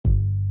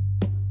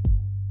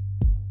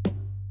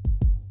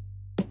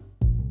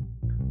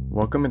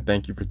Welcome and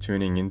thank you for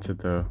tuning into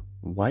the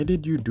Why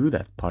Did You Do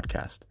That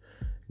podcast.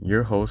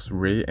 Your hosts,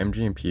 Ray,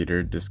 MG, and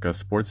Peter, discuss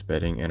sports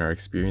betting and our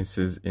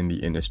experiences in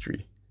the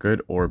industry,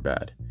 good or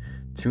bad.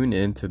 Tune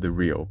in to the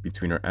real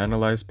between our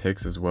analyzed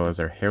picks as well as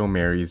our Hail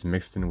Marys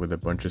mixed in with a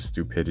bunch of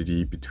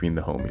stupidity between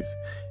the homies.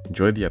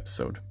 Enjoy the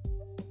episode.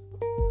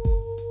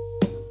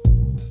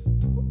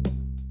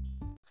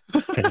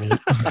 I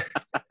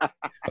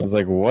was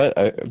like, what?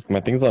 My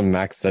thing's on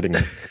max setting.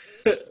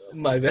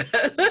 My bad.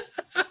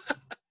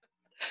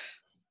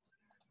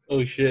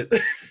 Oh, shit.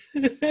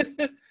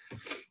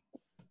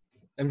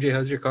 MJ,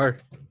 how's your car?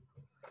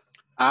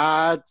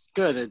 It's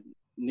good. It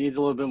needs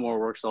a little bit more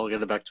work, so I'll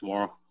get it back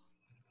tomorrow.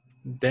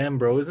 Damn,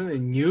 bro. Isn't it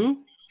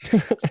new?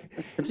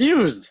 It's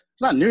used.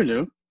 It's not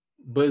new.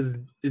 But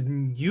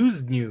it's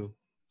used new.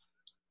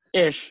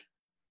 Ish.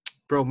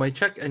 Bro, my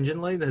check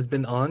engine light has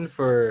been on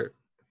for...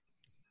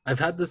 I've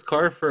had this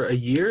car for a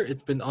year.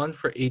 It's been on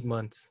for 8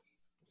 months.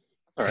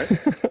 All right.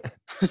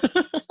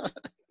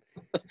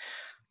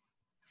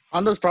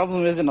 Honda's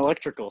problem isn't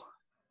electrical.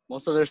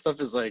 Most of their stuff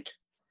is like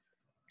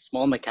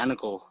small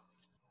mechanical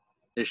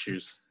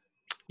issues.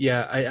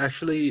 Yeah, I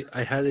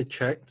had it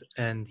checked,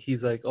 and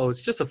he's like, oh,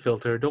 it's just a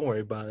filter. Don't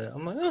worry about it.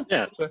 I'm like, oh.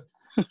 Yeah.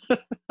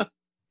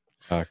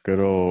 Okay. Good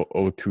old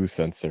O2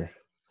 sensor.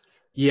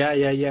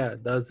 Yeah.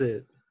 That's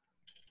it.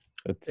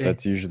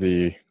 That's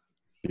usually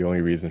the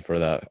only reason for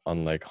that,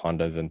 unlike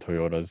Hondas and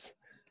Toyotas.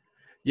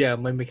 Yeah,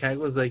 my mechanic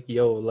was like,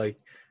 yo, like,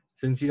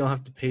 since you don't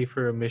have to pay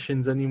for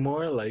emissions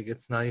anymore, like,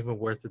 it's not even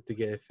worth it to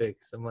get it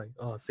fixed. I'm like,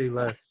 oh, say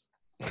less.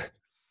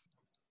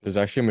 There's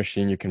actually a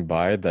machine you can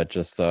buy that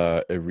just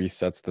it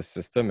resets the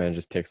system and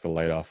just takes the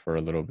light off for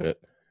a little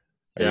bit.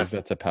 I used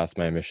that to pass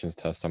my emissions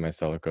test on my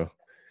Celica.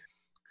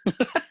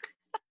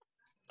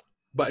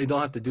 But I don't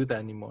have to do that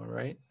anymore,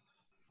 right?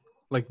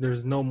 Like,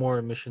 there's no more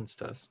emissions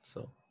test,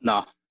 so.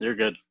 No, you're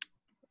good.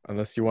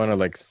 Unless you want to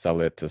like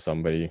sell it to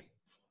somebody,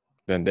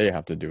 then they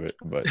have to do it.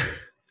 But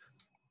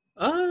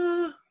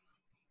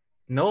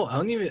no,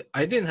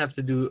 I didn't have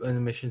to do an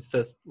emissions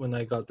test when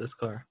I got this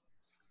car.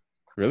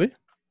 Really?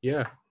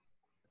 Yeah.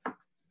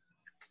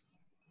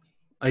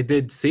 I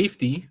did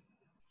safety,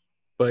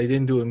 but I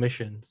didn't do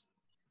emissions.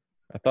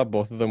 I thought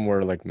both of them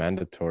were like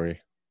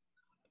mandatory.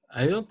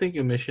 I don't think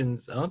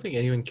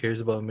anyone cares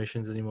about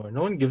emissions anymore.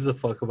 No one gives a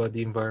fuck about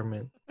the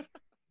environment.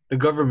 The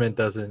government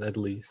doesn't, at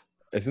least.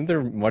 Isn't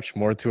there much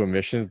more to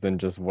emissions than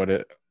just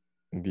the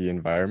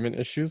environment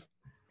issues?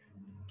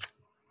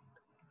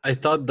 I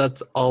thought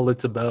that's all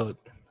it's about.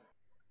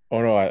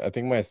 Oh no, I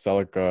think my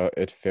Celica,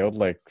 it failed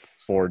like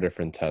 4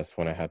 different tests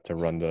when I had to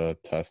run the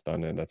test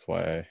on it. That's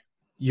why I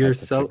Your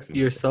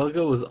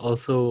Celica was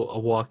also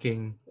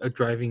a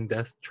driving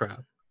death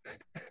trap.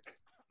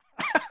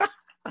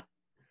 I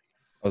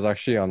was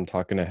actually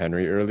talking to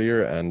Henry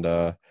earlier,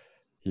 and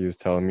he was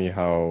telling me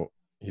how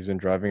he's been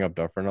driving up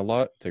Dufferin a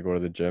lot to go to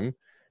the gym,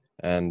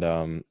 and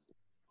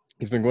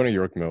he's been going to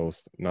York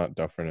Mills, not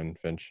Dufferin and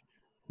Finch,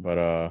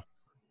 but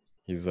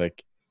he's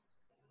like,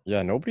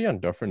 yeah, nobody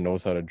on Dufferin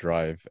knows how to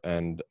drive,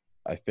 and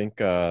I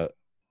think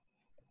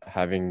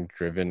having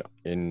driven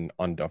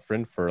on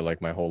Dufferin for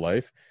like my whole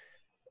life,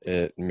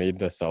 it made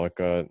the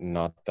Celica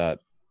not that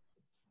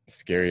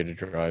scary to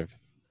drive.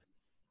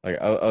 Like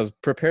I was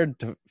prepared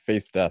to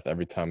face death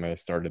every time I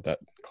started that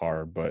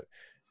car, but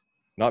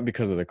not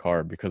because of the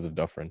car, because of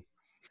Dufferin.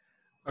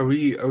 Are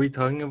we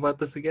talking about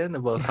this again?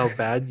 About how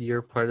bad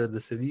your part of the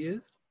city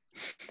is?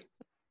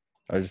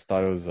 I just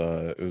thought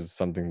it was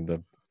something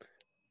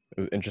it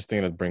was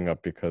interesting to bring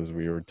up because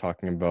we were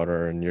talking about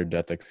our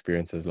near-death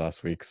experiences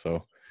last week.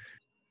 So,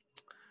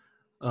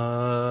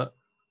 have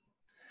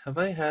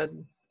I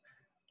had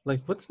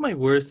like what's my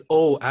worst?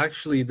 Oh,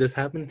 actually, this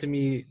happened to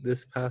me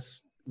this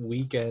past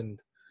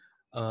weekend.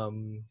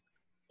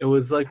 It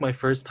was like my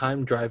first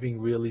time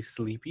driving really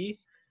sleepy.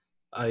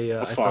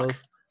 I fell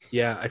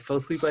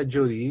asleep at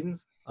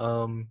Jolene's.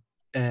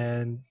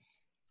 And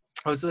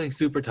I was like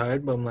super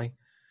tired, but I'm like,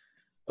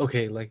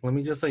 okay, like let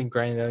me just like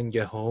grind it out and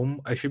get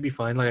home. I should be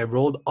fine. Like I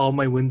rolled all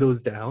my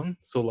windows down,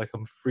 so like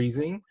I'm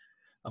freezing.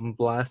 I'm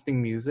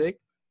blasting music,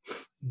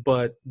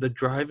 but the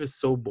drive is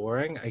so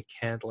boring. I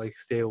can't like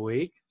stay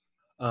awake.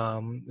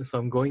 So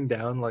I'm going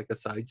down like a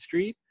side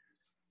street,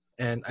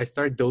 and I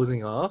start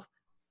dozing off.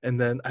 And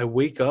then I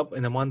wake up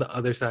and I'm on the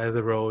other side of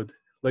the road.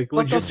 Like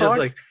legit just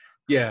like,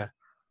 yeah.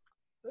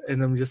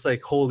 And I'm just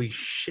like, holy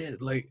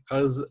shit. Like I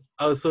was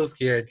so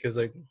scared because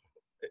like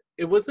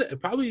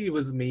it probably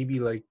was maybe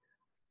like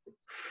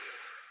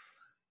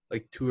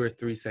 2 or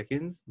 3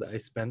 seconds that I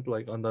spent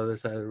like on the other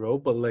side of the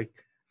road. But like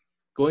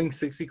going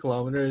 60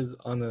 kilometers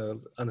on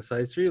a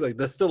side street, like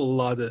that's still a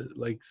lot of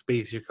like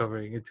space you're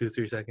covering in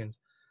 2-3 seconds.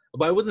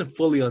 But I wasn't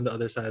fully on the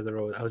other side of the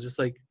road. I was just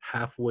like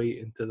halfway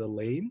into the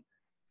lane.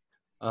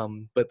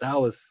 But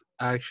that was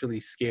actually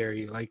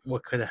scary. Like,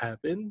 what could have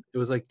happened? It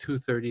was like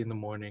 2:30 in the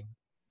morning.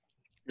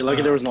 You're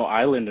lucky there was no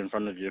island in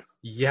front of you.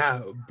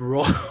 Yeah,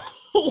 bro.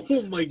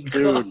 Oh my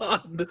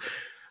god.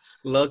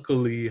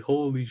 Luckily,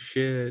 holy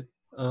shit.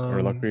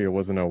 Or luckily, it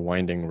wasn't a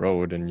winding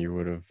road, and you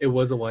would have. It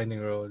was a winding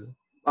road.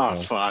 Oh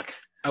fuck!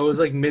 I was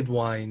like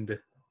mid-wind.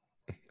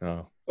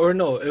 Oh, Or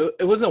no,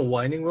 it wasn't a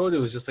winding road. It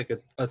was just like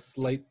a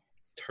slight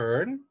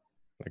turn.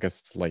 like a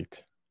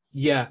slight.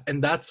 Yeah,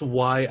 and that's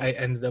why I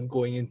ended up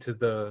going into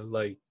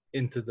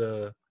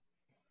the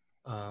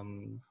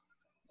um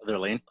Other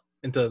lane.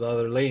 into the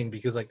other lane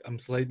because like I'm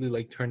slightly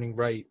like turning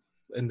right,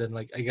 and then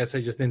like I guess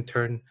I just didn't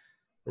turn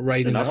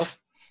right enough, Enough.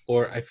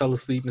 or I fell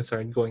asleep and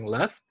started going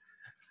left.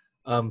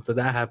 So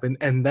that happened,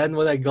 and then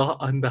when I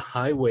got on the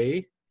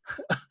highway,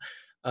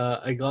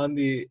 I got on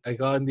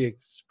the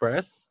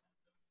express,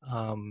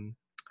 um,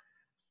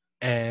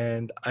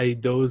 and I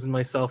dozed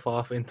myself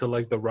off into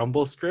like the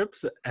rumble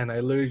strips, and I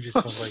literally just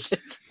Oh went like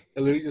shit. I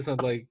literally just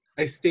went like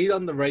I stayed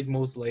on the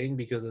rightmost lane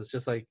because it's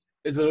just like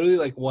it's literally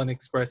like one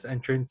express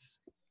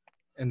entrance,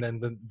 and then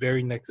the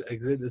very next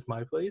exit is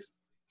my place.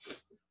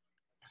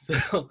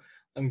 So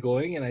I'm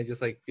going, and I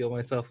just like feel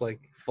myself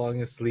like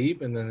falling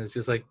asleep, and then it's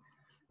just like,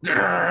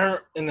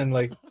 and then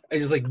like I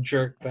just like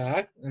jerk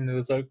back, and it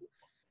was like,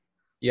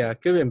 yeah,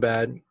 it could have been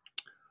bad.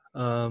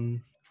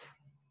 Um,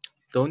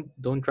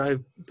 don't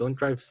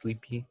drive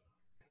sleepy.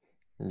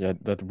 Yeah,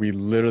 that we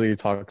literally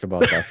talked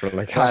about that for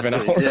like half an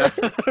Last week, yeah.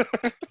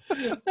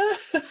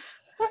 hour.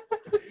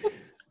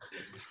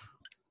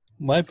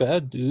 My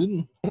bad,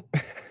 dude.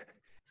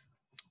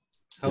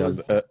 How Yeah,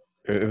 was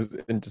it was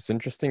just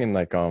interesting in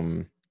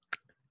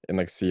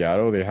like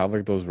Seattle, they have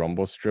like those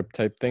rumble strip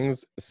type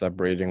things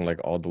separating like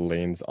all the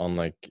lanes on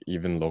like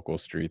even local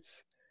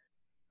streets.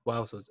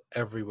 wow? So it's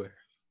everywhere.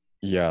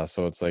 Yeah,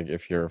 so it's like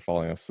if you're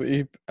falling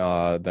asleep,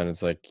 then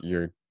it's like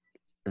if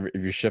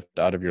you shift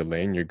out of your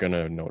lane, you're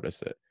gonna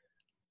notice it.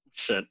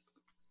 Shit.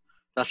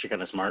 That's actually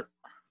kind of smart.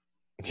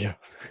 Yeah.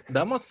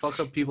 That must fuck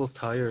up people's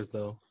tires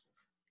though.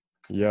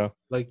 Yeah.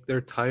 Like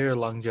their tire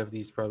longevity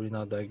is probably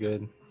not that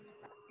good.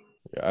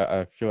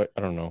 Yeah, I feel like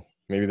I don't know.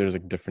 Maybe there's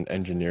like different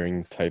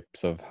engineering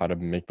types of how to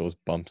make those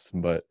bumps,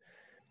 but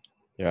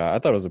yeah, I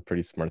thought it was a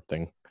pretty smart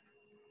thing.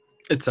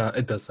 It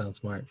does sound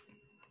smart.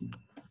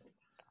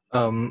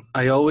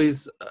 I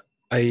always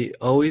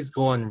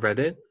go on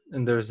Reddit,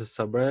 and there's a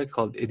subreddit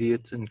called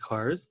Idiots in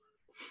Cars,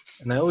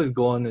 and I always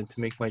go on it to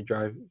make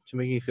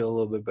me feel a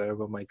little bit better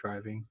about my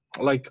driving.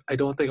 Like I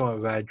don't think I'm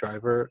a bad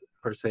driver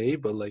per se,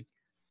 but like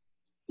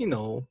you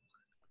know,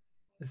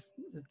 it's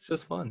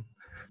just fun.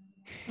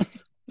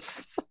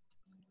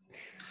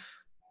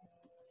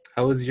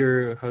 How was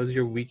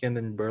your weekend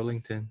in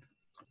Burlington?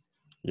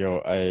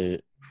 Yo,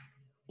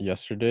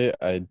 yesterday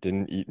I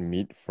didn't eat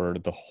meat for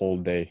the whole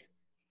day.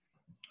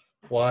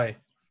 Why?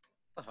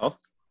 Oh,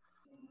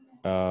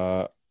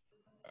 Uh,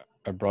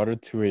 I brought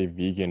it to a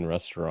vegan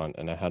restaurant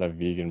and I had a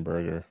vegan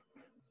burger.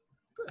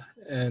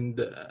 And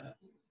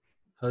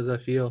how does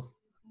that feel?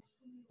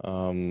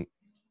 Um,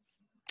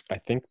 I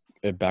think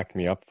it backed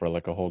me up for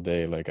like a whole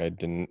day. Like I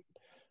didn't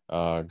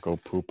go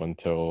poop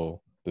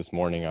until this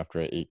morning after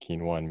I ate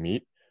quinoa and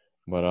meat.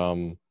 But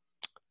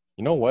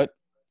you know what?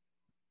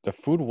 The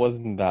food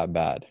wasn't that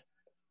bad.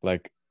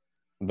 Like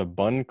the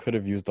bun could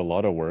have used a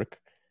lot of work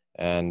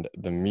and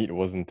the meat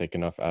wasn't thick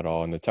enough at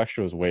all and the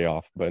texture was way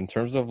off. But in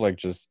terms of like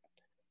just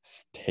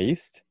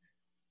taste,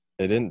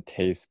 it didn't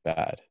taste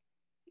bad.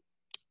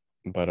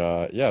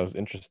 But yeah, it was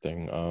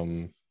interesting.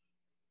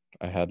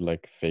 I had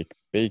like fake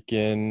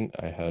bacon,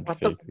 I had what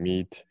the? fake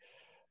meat.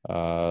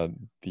 Uh,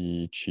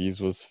 the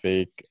cheese was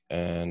fake,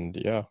 and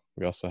yeah,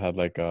 we also had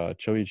like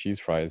chili cheese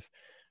fries,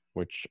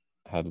 which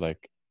had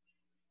like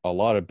a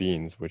lot of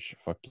beans, which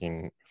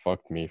fucking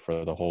fucked me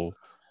for the whole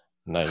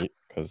night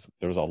because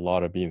there was a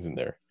lot of beans in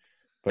there.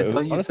 I But it was thought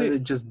you said honestly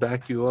it just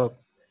backed you up.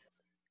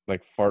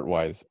 like fart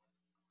wise,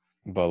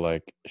 but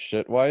like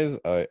shit wise,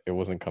 it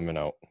wasn't coming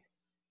out.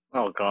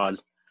 Oh god.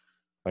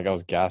 Like I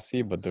was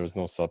gassy, but there was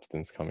no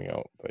substance coming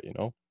out. But you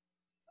know,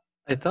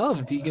 I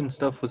thought vegan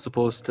stuff was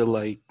supposed to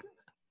like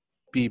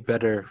be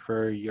better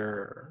for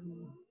your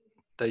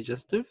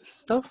digestive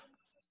stuff.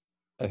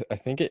 I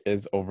think it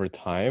is over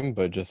time,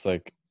 but just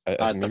like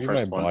Not the maybe my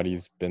first one.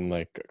 body's been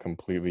like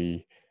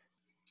completely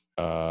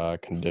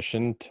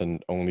conditioned to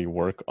only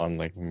work on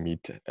like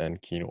meat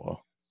and quinoa.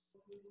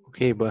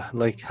 Okay, but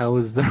like, how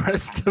was the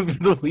rest of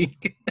the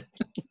week?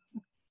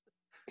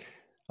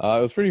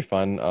 It was pretty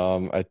fun.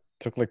 I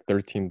took like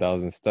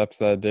 13,000 steps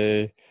that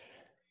day.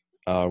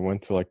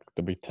 Went to like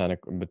the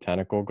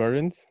botanical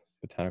gardens.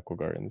 Botanical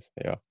gardens,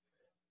 yeah.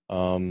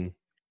 Um,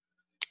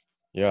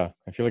 yeah,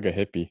 I feel like a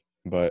hippie,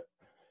 but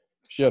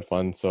she had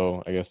fun,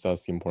 so I guess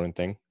that's the important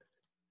thing.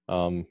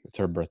 It's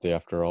her birthday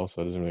after all,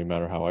 so it doesn't really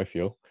matter how I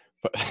feel.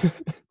 But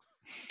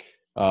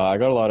I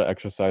got a lot of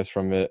exercise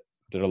from it,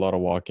 did a lot of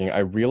walking. I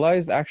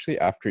realized actually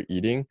after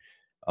eating,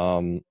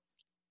 um,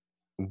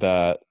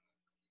 that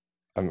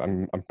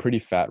I'm pretty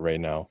fat right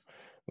now.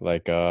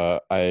 Like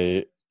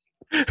I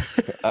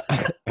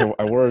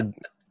wore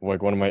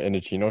like one of my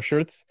Indochino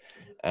shirts,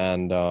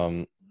 and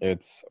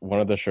it's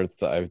one of the shirts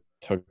that I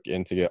took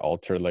in to get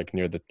altered like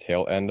near the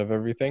tail end of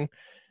everything,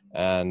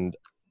 and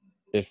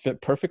it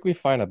fit perfectly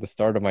fine at the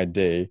start of my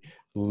day.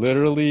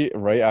 Literally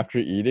right after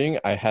eating,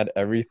 I had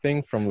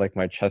everything from like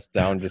my chest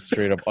down just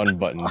straight up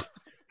unbuttoned.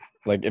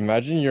 Like,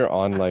 imagine you're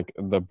on like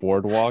the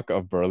boardwalk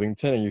of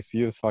Burlington and you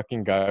see this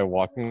fucking guy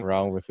walking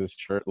around with his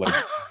shirt like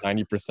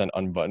 90%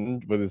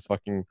 unbuttoned with his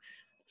fucking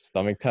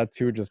stomach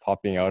tattoo just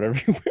popping out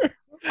everywhere.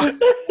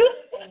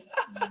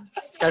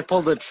 This guy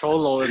pulled a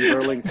Trollo in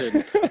Burlington.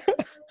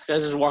 This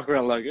guy's just walking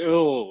around like,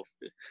 ew.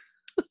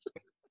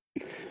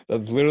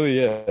 That's literally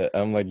it.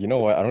 I'm like, you know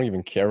what? I don't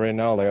even care right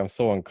now. Like, I'm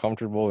so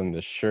uncomfortable in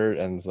this shirt,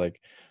 and it's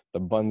like the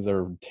buttons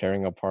are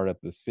tearing apart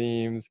at the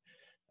seams.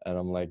 And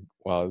I'm like,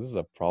 wow, this is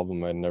a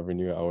problem I never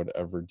knew I would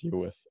ever deal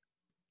with.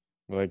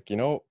 Like,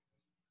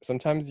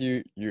 sometimes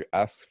you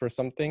ask for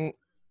something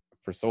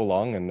for so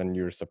long, and then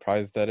you're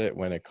surprised at it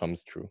when it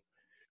comes true.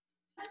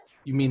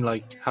 You mean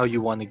like how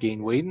you want to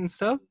gain weight and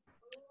stuff?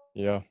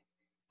 Yeah.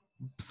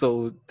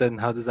 So then,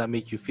 how does that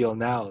make you feel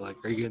now? Like,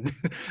 are you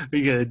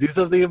gonna do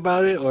something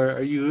about it, or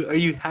are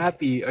you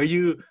happy? Are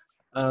you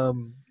what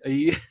am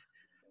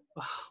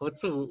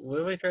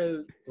I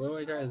trying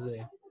to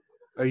say?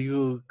 Are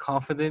you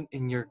confident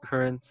in your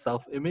current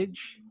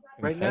self-image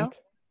right now? Intent?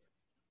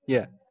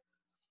 Yeah,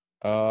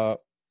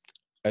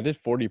 I did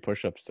 40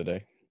 push-ups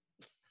today.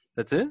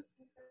 that's it.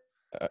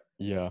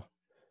 Yeah.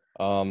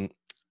 Um,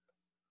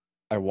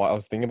 I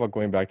was thinking about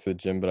going back to the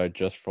gym, but I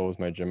just froze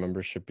my gym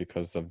membership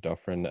because of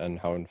Dufferin and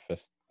how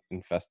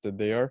infested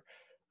they are.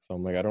 So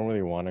I'm like, I don't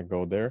really want to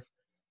go there.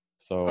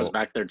 So I was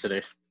back there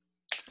today.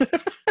 what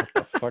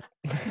the fuck?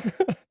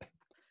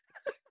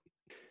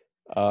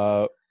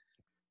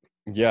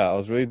 Yeah, I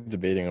was really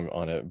debating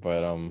on it,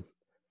 but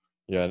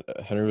yeah,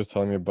 Henry was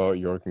telling me about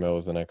York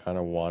Mills, and I kind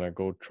of want to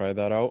go try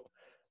that out,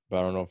 but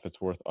I don't know if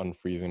it's worth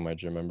unfreezing my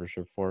gym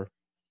membership for.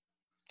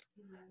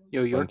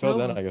 Yo, But York until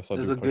then, I Mills guess I'll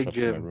is do a good push-ups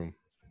in my gym. room.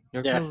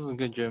 York Yeah. Mills is a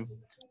good gym.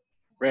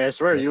 Ray, I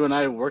swear, Yeah. you and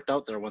I worked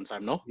out there one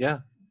time, no? Yeah,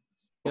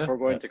 Before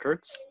going to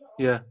Kurt's.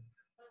 yeah.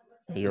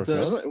 At York a- It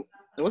Mills?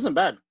 wasn't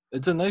bad.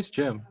 It's a nice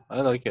gym.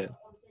 I like it.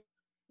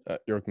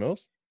 At York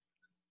Mills?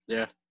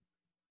 Yeah.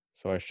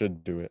 So I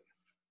should do it.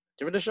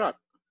 Give it a shot.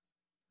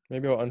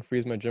 Maybe I'll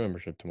unfreeze my gym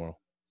membership tomorrow.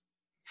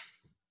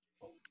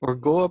 Or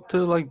go up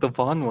to like the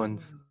Vaughn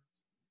ones.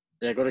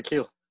 Yeah, go to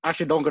Keel.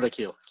 Actually, don't go to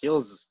Keel.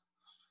 Keel's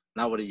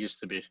not what it used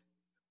to be.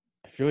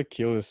 I feel like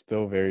Kiel is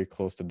still very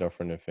close to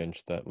Dufferin and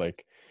Finch, that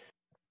like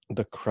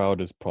the crowd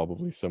is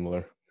probably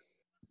similar.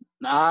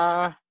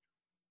 Nah,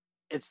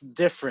 it's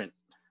different.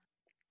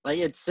 Like,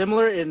 it's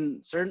similar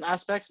in certain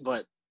aspects,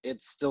 but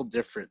it's still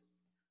different.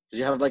 Because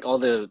you have like all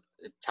the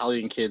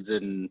Italian kids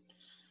and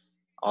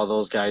all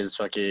those guys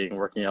fucking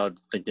working out,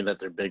 thinking that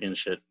they're big and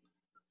shit.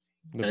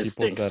 The And it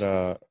people stinks.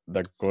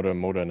 that go to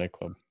Moda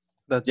nightclub.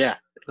 Yeah,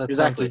 That exactly.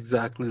 sounds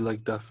exactly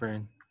like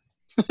Dufferin.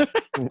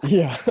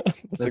 Yeah, That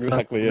that's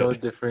exactly sounds no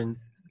it. different.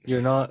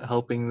 You're not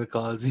helping the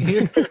cause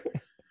here.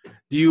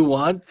 Do you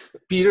want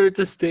Peter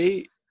to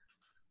stay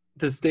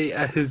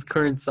at his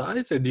current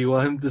size, or do you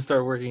want him to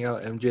start working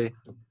out, MJ?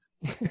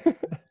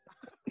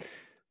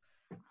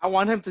 I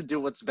want him to do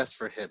what's best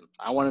for him.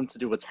 I want him to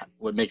do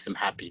what makes him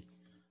happy.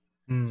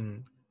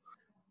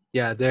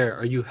 Yeah, there.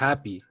 Are you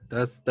happy?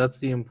 That's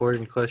the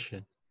important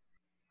question.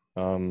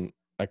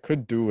 I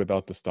could do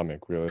without the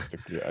stomach,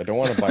 realistically. I don't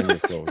want to buy new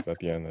clothes at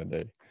the end of the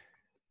day.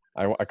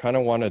 I kind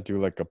of want to do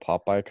like a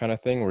Popeye kind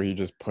of thing where he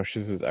just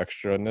pushes his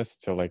extraness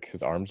to like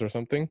his arms or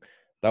something.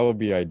 That would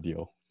be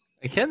ideal.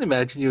 I can't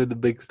imagine you with a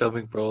big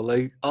stomach, bro.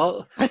 Like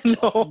all I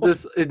know.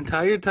 this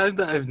entire time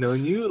that I've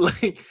known you,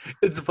 like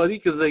it's funny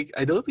because like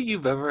I don't think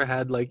you've ever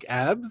had like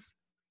abs,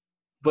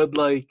 but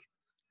like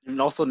You've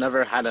also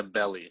never had a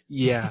belly.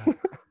 yeah,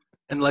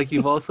 and like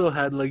you've also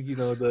had like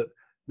the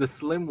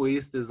slim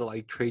waist is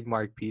like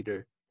trademark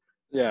Peter.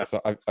 Yeah. So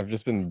I've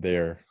just been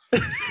there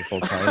this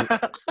whole time.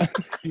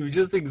 You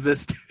just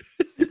existed.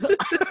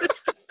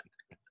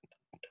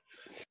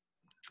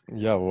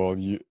 Yeah, well,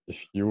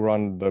 if you were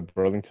on the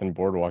Burlington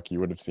boardwalk, you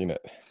would have seen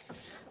it.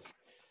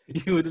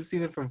 You would have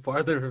seen it from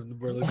farther from the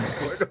Burlington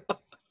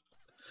boardwalk.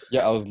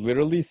 Yeah, I was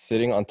literally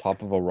sitting on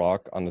top of a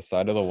rock on the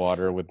side of the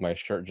water with my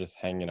shirt just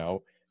hanging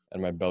out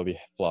and my belly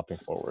flopping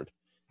forward.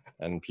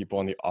 And people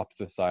on the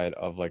opposite side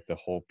of like the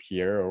whole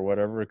pier or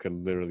whatever could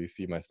literally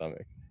see my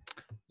stomach.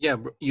 Yeah,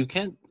 bro, you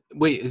can't.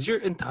 Wait, is your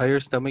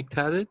entire stomach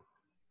tatted?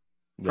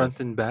 Front Yes.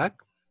 and back?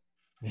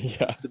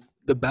 Yeah.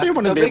 The back So you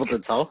wouldn't stomach? be able to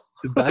tell.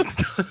 The back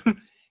stomach?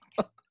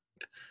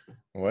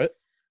 What?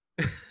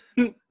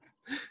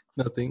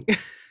 Nothing.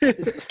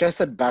 This guy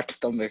said back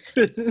stomach.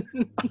 I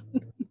think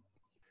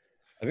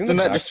Isn't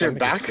the that back just your stomach is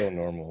back? still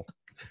normal.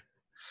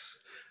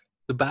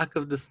 The back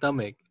of the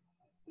stomach.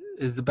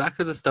 Is the back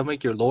of the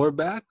stomach your lower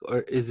back, or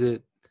is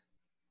it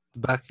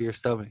the back of your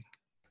stomach?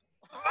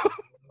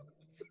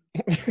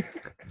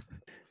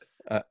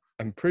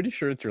 I'm pretty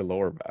sure it's your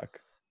lower back.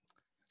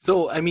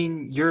 So, I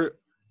mean, your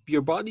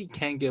body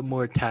can't get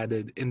more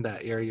tatted in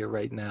that area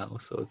right now.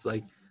 So it's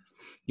like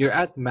you're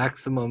at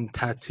maximum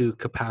tattoo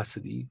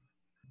capacity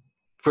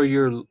for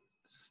your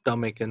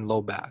stomach and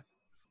low back.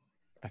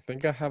 I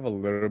think I have a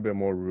little bit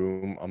more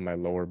room on my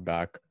lower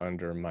back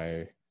under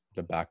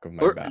the back of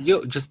my Or back.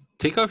 yo, just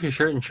take off your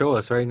shirt and show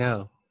us right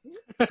now.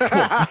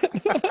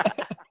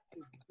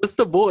 What's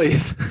the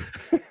boys?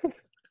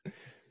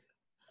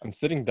 I'm I'm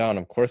sitting down.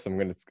 Of course,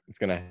 it's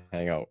gonna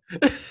hang out.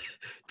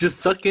 Just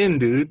suck in,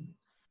 dude.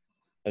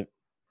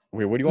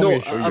 Wait, what do you want me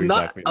No, to show you I'm not.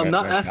 exactly? I'm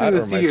not My asking fat to or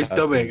see my your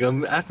stomach. tattoos?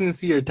 I'm asking to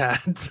see your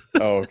tats.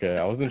 Oh, okay.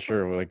 I wasn't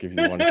sure, like, if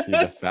you want to see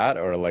the fat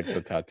or like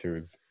the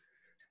tattoos.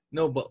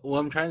 No, but what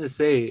I'm trying to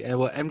say, and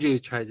what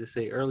MJ tried to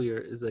say earlier,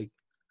 is like,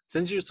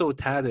 since you're so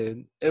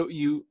tatted,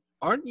 you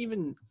aren't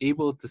even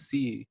able to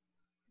see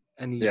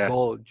any Yeah.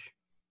 bulge,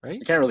 right?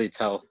 You can't really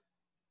tell.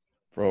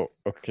 Bro,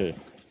 okay.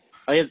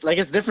 Like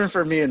it's different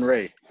for me and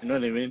Ray. You know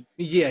what I mean?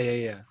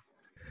 Yeah.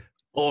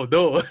 Oh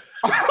no,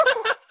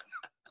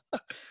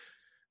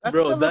 That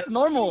bro, still looks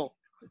normal.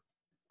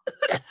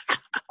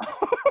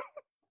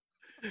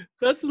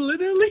 that's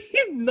literally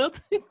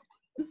nothing.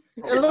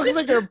 It looks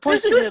like you're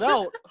pushing it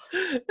out.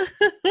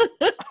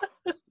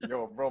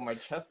 Yo, bro, my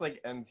chest like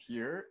ends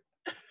here.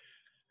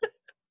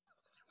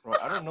 Bro,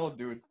 I don't know,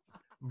 dude.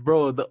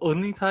 Bro, the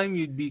only time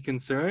you'd be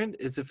concerned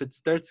is if it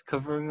starts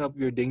covering up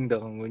your ding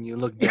dong when you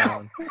look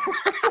down.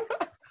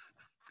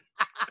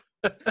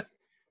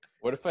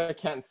 What if I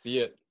can't see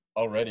it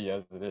already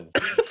as it is?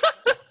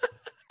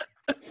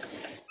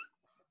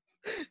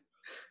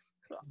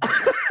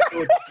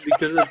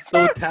 Because it's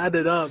so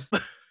tatted up.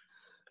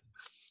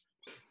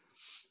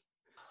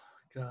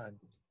 God.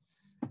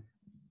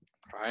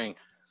 Crying.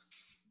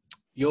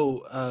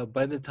 Yo,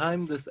 by the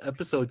time this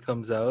episode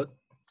comes out,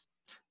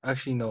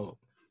 actually no.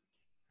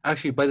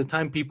 Actually, by the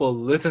time people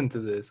listen to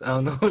this, I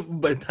don't know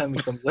by the time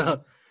it comes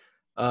out.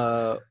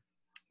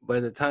 By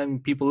the time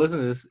people listen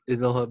to this,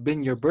 it'll have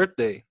been your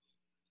birthday.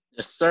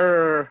 Yes,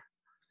 sir.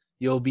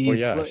 You'll be Oh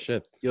yeah,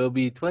 shit. You'll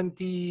be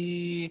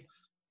 25?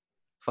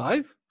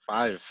 5,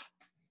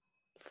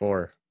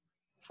 4.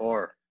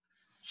 4.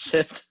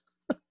 Shit.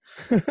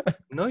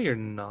 No, you're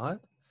not.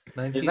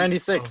 19? He's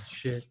 96. Oh,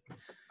 shit.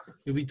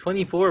 You'll be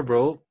 24,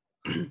 bro.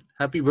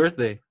 Happy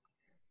birthday.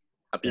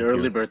 Happy Thank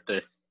early you.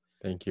 birthday.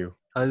 Thank you.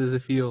 How does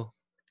it feel?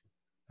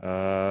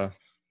 It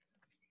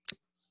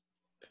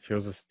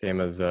feels the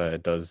same as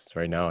it does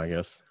right now, I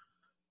guess.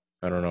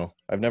 I don't know.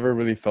 I've never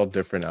really felt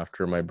different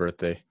after my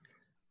birthday.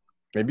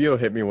 Maybe it'll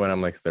hit me when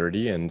I'm like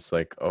 30 and it's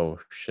like, oh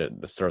shit,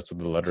 this starts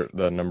with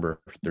the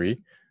number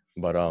 3.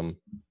 But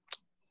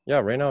yeah,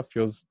 right now it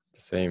feels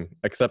the same.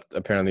 Except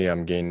apparently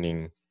I'm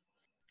gaining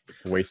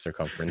waist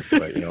circumference,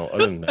 but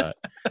other than that.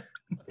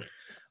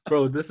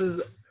 Bro, this is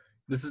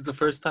the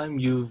first time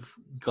you've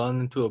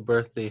gone into a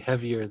birthday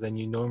heavier than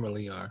you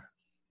normally are.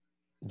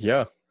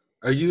 Yeah.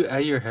 Are you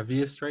at your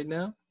heaviest right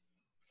now?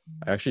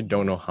 I actually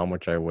don't know how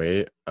much I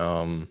weigh.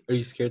 Are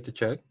you scared to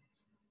check?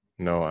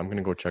 No, I'm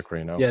gonna go check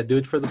right now. Yeah, do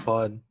it for the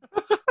pod.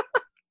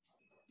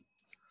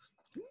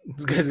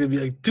 This guy's gonna be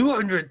like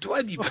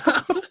 220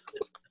 pounds.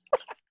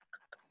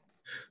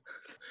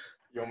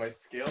 Yo, my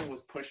scale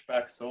was pushed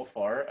back so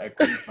far I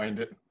couldn't find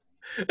it.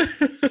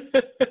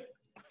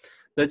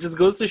 That just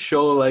goes to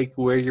show like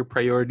where your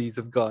priorities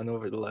have gone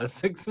over the last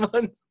 6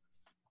 months.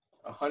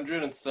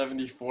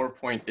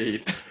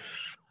 174.8.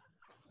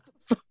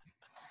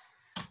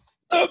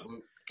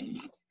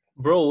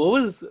 Bro, what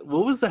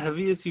was the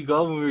heaviest you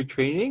got when we were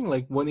training?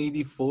 Like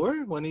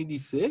 184,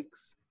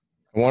 186,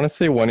 I want to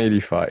say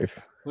 185.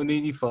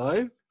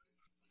 185.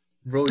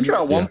 Bro, Weren't you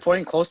at one Yeah.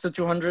 point close to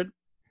 200?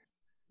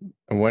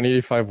 And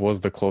 185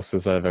 was the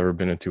closest I've ever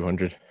been at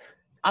 200.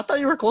 I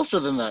thought you were closer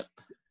than that.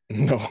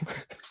 No.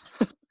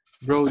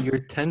 Bro, you're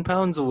 10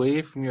 pounds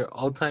away from your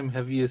all-time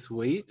heaviest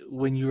weight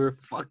when you were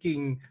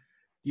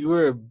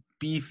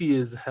beefy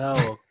as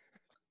hell.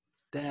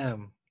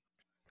 Damn.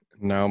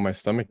 Now my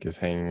stomach is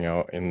hanging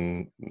out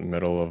in the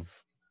middle of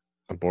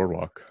a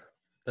boardwalk.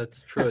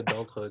 That's true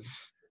adulthood.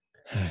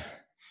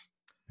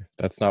 If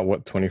that's not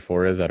what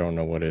 24 is, I don't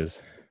know what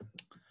is.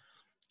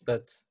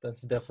 That's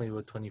definitely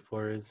what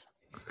 24 is.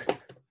 Do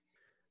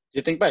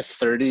you think by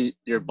 30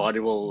 your body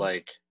will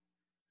like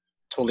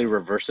totally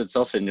reverse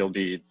itself and you'll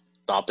be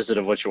the opposite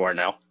of what you are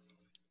now?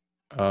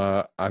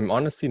 I'm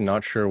honestly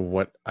not sure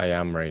what I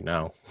am right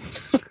now.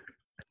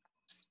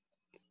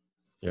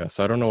 Yeah,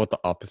 so I don't know what the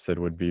opposite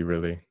would be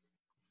really.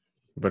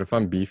 But if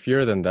I'm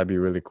beefier, then that'd be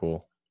really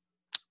cool.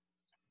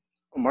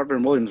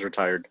 Marvin Williams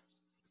retired.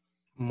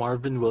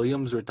 Marvin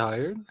Williams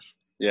retired?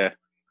 Yeah.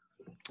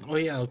 Oh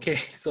yeah, okay.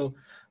 So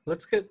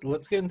let's get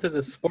into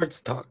the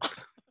sports talk.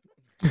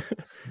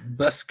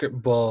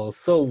 Basketball.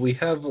 So we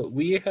had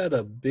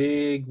a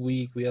big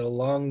week. We had a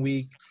long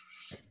week.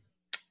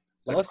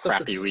 A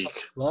crappy week.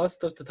 Lot of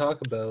stuff to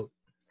talk about.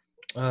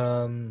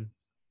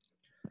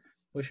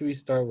 What should we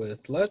start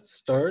with? Let's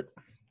start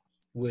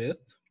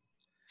with.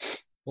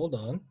 Hold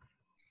on.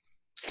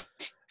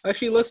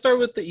 Actually, let's start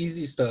with the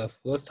easy stuff.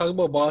 Let's talk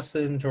about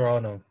Boston and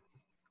Toronto.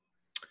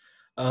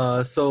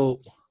 So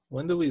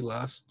when did we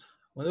last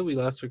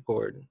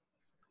record?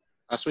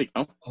 Last week,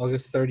 no?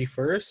 August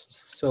 31st.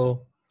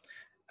 So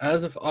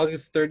as of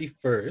August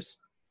 31st,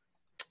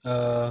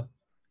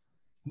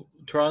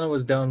 Toronto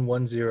was down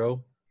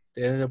 1-0.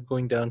 They ended up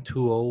going down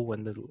 2-0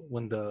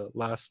 when the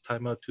last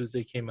Timeout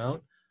Tuesday came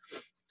out.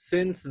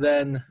 Since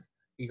then,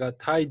 we got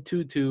tied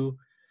 2-2.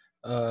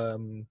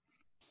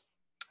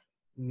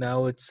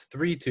 Now it's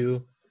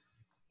 3-2.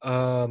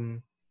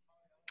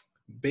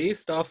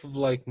 based off of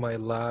like our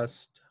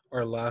last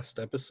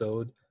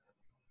episode,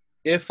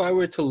 if I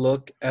were to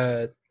look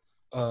at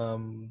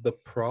the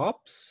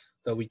props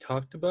that we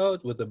talked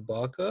about with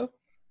Ibaka,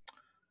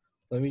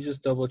 let me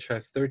just double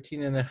check.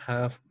 13 and a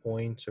half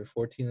points or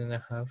 14 and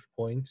a half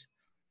points.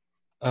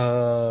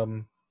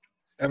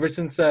 Ever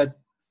since that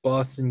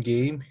Boston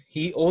game,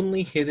 he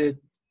only hit it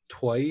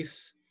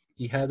twice.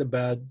 He had a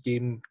bad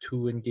game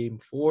 2 and game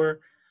 4.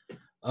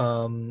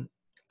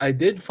 I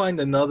did find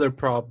another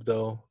prop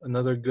though,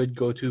 another good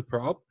go-to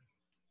prop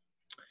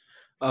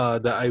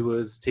that I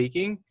was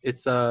taking.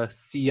 It's a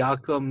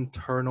Siakam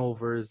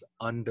turnovers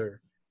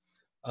under.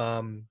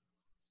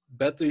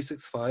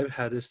 Bet365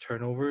 had his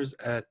turnovers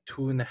at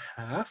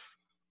 2.5.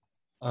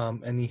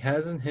 And he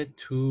hasn't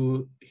hit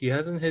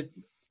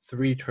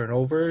 3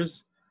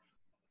 turnovers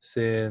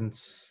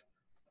since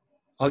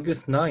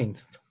August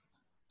 9th.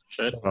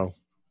 Shit. So, Oh,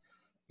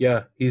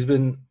 yeah, he's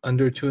been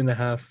under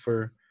 2.5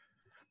 for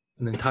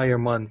an entire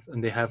month,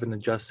 and they haven't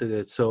adjusted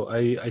it. So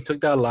I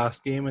took that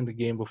last game and the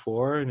game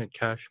before, and it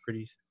cashed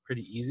pretty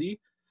easy.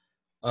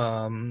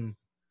 But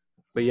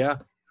yeah,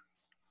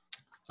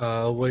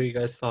 what are you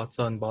guys' thoughts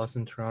on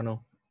Boston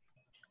Toronto?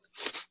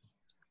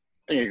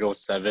 I think it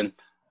goes 7.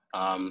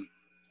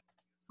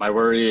 My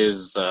worry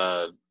is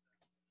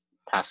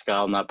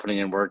Pascal not putting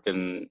in work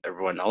and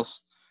everyone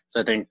else. So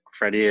I think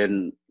Freddie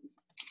and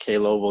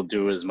Kalo will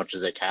do as much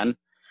as they can.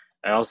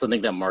 I also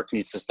think that Mark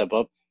needs to step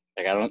up.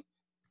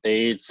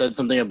 They said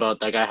something about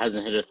that guy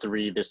hasn't hit a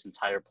 3 this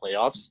entire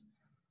playoffs.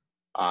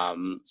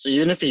 So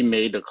even if he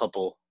made a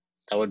couple,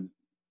 that would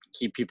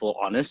keep people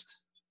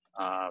honest.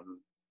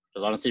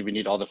 Because honestly, we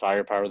need all the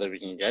firepower that we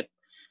can get.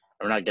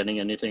 We're not getting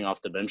anything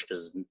off the bench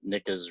because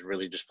Nick is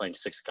really just playing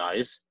 6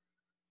 guys.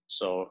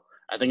 So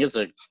I think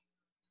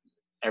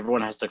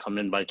everyone has to come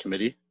in by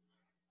committee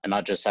and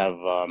not just have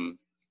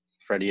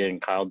Freddie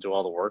and Kyle do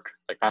all the work.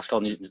 Like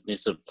Pascal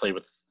needs to play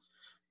with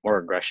more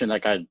aggression.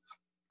 That guy,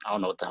 I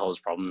don't know what the hell his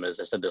problem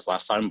is. I said this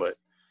last time, but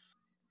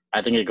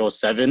I think it goes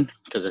 7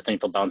 because I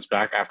think they'll bounce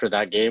back after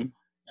that game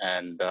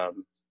and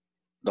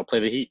they'll play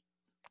the Heat.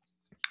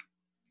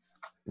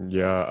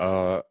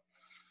 yeah.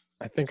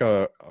 I think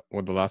the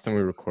last time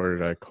we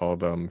recorded, I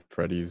called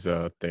Freddie's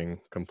thing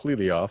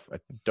completely off. I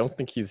don't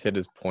think he's hit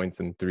his points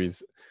and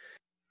threes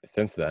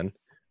since then.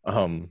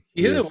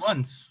 He hit it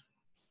once.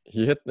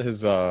 He hit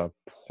his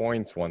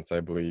points once, I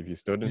believe. He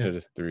still didn't hit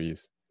his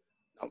threes,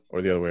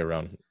 or the other way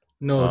around.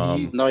 No,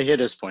 he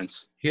hit his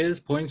points. He hit his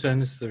points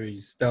and his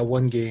threes. That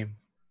one game.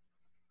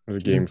 Was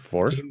it game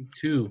 4? Game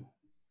 2.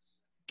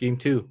 Game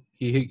 2.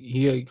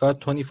 He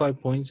got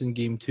 25 points in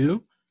game 2.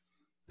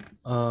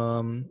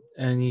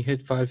 And he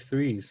hit 5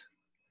 threes.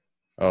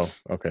 Oh,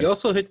 okay. He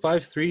also hit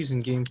 5 threes in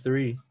game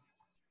 3.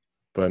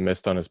 But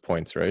missed on his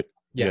points, right?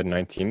 Yeah. He had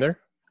 19 there?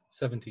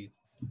 17.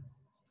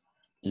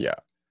 Yeah.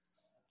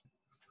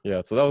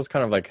 Yeah, so that was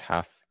kind of like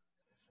half.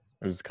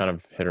 It was kind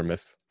of hit or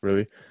miss,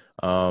 really.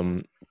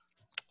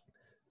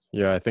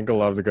 Yeah, I think a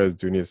lot of the guys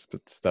do need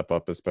to step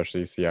up,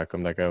 especially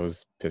Siakam. That guy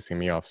was pissing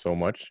me off so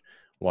much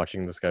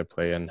watching this guy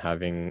play and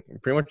having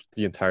pretty much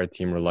the entire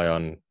team rely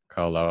on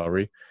Kyle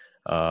Lowry.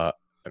 I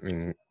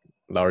mean,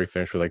 Lowry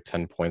finished with like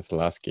 10 points the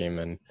last game,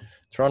 and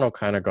Toronto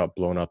kind of got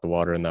blown out the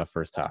water in that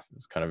first half. It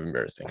was kind of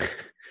embarrassing.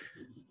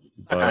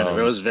 But,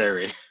 it was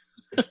very.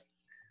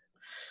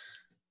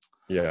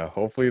 Yeah,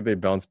 hopefully they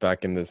bounce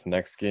back in this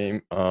next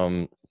game.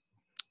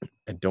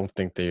 I don't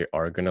think they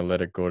are going to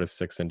let it go to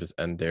 6 and just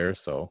end there,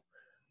 so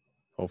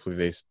hopefully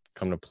they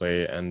come to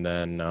play. And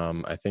then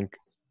I think,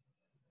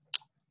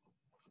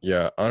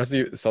 yeah,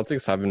 honestly,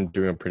 Celtics have been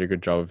doing a pretty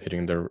good job of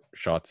hitting their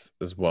shots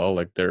as well.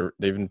 Like they've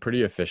been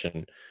pretty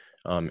efficient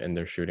in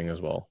their shooting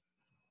as well.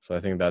 So I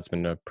think that's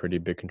been a pretty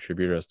big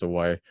contributor as to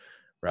why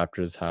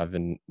Raptors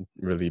haven't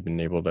really been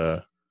able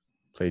to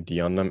play D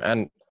on them.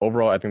 And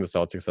overall, I think the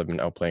Celtics have been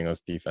outplaying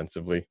us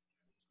defensively.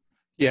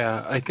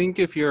 Yeah, I think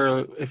if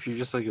you're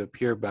just like a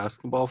pure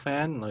basketball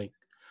fan, like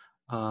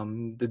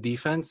the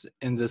defense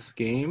in this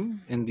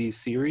game, in these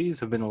series,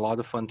 have been a lot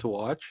of fun to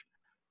watch.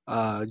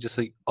 Just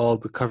like all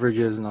the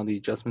coverages and all the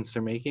adjustments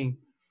they're making.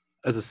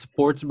 As a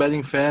sports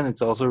betting fan,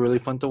 it's also really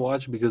fun to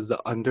watch because the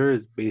under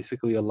is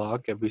basically a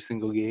lock every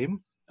single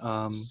game.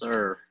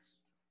 Sir.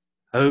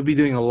 I would be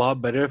doing a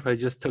lot better if I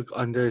just took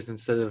unders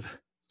instead of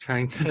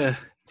trying to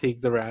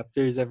take the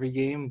Raptors every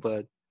game.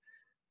 But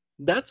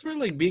that's where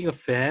like being a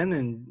fan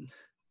and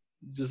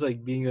just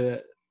like being a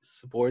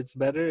sports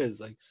bettor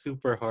is like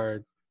super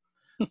hard.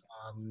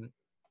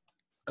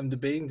 I'm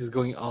debating just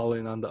going all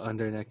in on the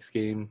under next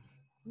game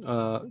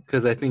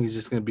because I think it's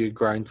just going to be a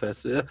grind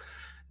fest.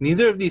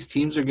 Neither of these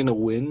teams are going to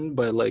win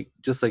by like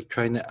just like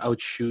trying to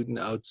outshoot and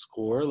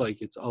outscore.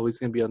 Like it's always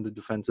going to be on the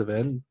defensive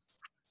end.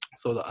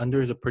 So the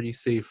under is a pretty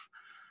safe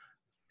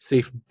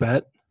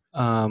bet.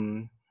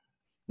 No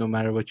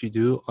matter what you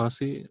do,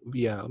 honestly,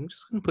 yeah, I'm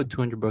just going to put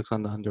 $200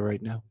 on the under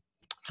right now.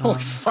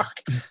 Holy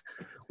fuck.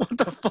 What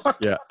the fuck?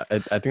 Yeah, I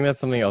think that's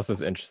something else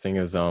that's interesting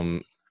is I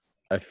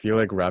feel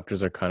like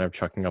Raptors are kind of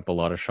chucking up a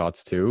lot of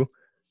shots too.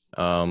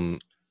 The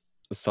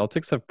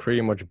Celtics have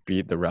pretty much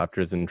beat the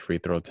Raptors in free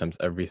throw attempts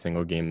every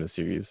single game this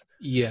series.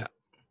 Yeah.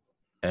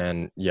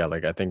 And yeah,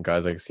 like I think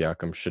guys like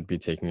Siakam should be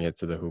taking it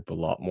to the hoop a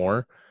lot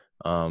more.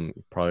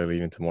 Probably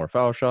leading to more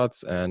foul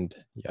shots, and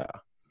yeah,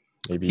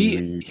 maybe He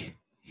we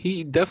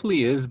he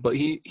definitely is, but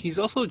he's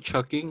also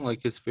chucking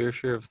like his fair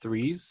share of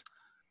threes.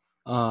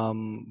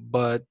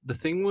 But the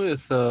thing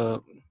with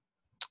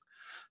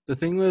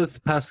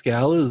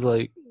Pascal is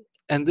like,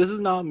 and this is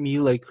not me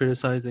like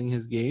criticizing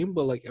his game,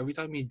 but like every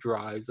time he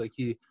drives, like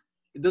it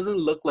doesn't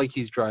look like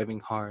he's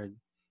driving hard.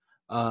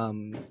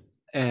 Um,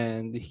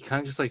 and he kind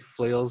of just like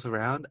flails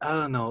around. I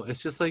don't know.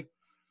 It's just like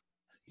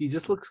he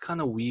just looks kind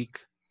of weak,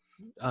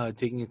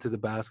 taking it to the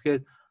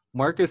basket.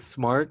 Marcus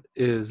Smart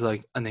is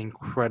like an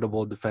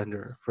incredible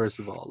defender. First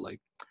of all, like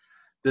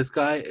this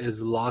guy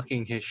is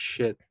locking his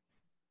shit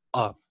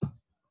up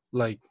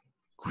like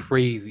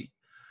crazy.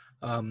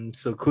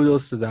 So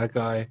kudos to that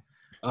guy.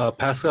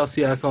 Pascal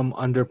Siakam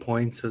under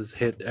points has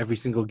hit every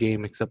single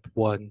game except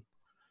one.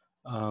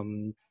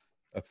 Um,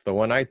 that's the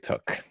one I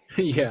took.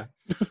 yeah.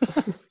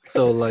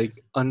 So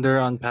like under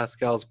on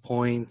Pascal's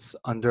points,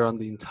 under on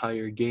the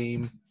entire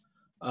game,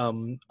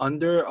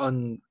 under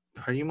on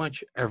pretty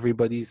much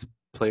everybody's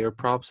player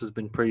props has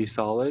been pretty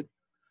solid.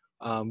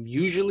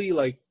 Usually,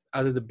 like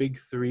out of the big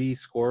three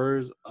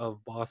scorers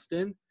of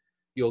Boston,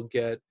 you'll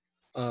get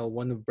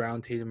one of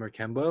Brown, Tatum, or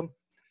Kemba.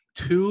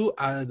 Two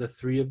out of the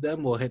three of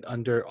them will hit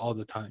under all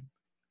the time.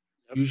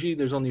 Yep. Usually,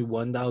 there's only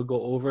one that'll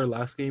go over.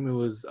 Last game, it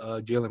was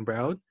Jaylen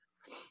Brown,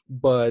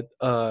 but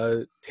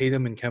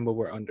Tatum and Kemba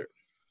were under.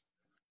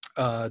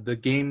 The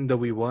game that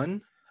we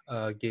won,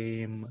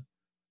 game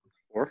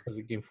 4. was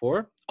it game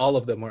 4? All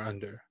of them were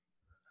under,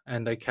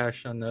 and I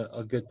cashed on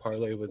a good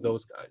parlay with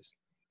those guys.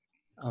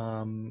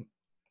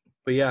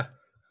 But yeah,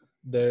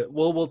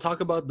 we'll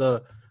talk about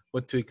the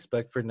what to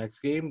expect for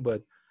next game,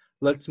 but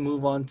let's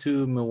move on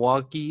to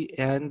Milwaukee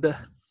and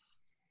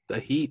the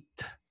Heat.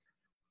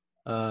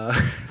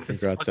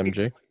 Congrats,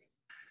 MJ.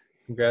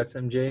 Congrats,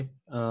 MJ.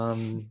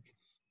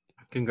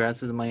 Congrats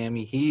to the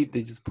Miami Heat.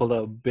 They just pulled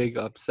out a big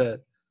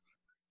upset.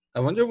 I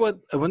wonder what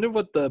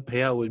the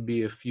payout would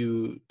be if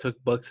you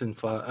took Bucks in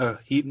 5,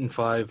 Heat in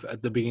 5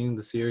 at the beginning of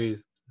the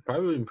series.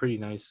 Probably been pretty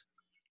nice.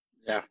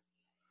 Yeah.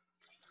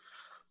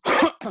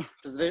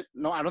 Because I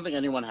don't think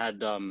anyone had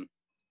the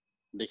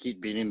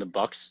Heat beating the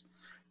Bucks.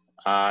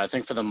 I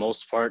think for the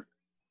most part,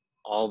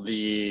 all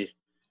the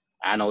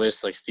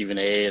analysts like Stephen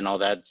A. and all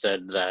that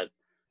said that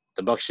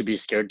the Bucks should be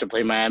scared to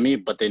play Miami,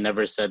 but they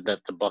never said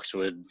that the Bucks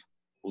would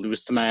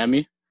lose to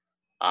Miami,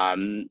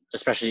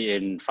 especially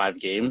in 5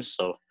 games.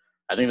 So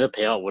I think the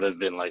payout would have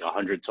been like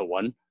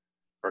 100-1,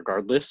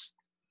 regardless.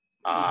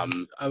 I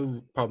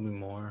would probably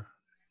more.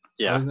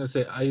 I Yeah, was gonna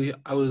say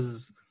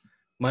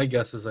my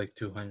guess was like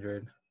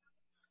 200.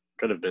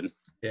 could have been.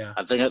 Yeah.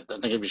 I think I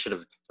should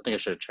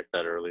have checked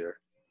that earlier,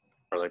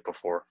 or like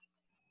before.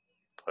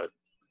 But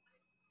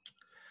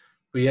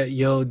Yeah,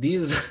 yo,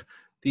 these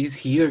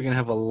Heat are gonna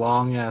have a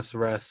long ass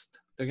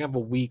rest. They're gonna have a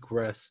week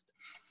rest.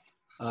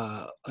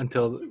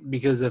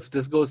 Because if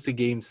this goes to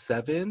game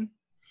 7,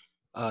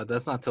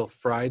 that's not till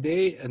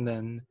Friday, and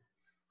then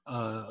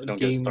they don't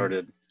get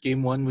started.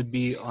 Game 1 would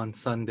be on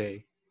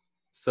Sunday.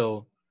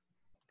 So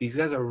these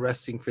guys are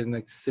resting for the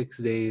next 6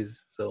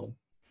 days. So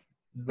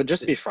Would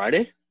just be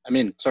Friday? I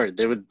mean, sorry,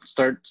 they would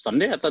start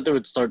Sunday? I thought they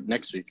would start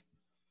next week.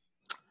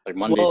 Like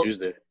Monday,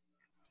 Tuesday.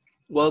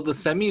 Well, the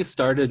semis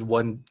started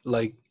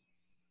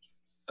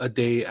a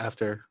day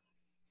after.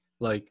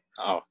 Like,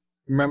 Oh,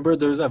 remember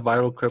there was that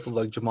viral clip of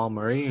like Jamal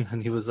Murray,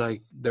 and he was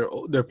like, the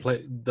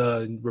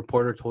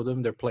reporter told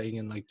him they're playing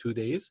in like 2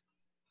 days.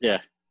 yeah.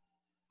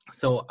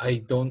 So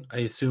I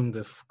assume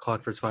the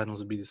conference finals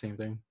would be the same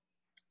thing.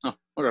 Oh,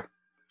 okay.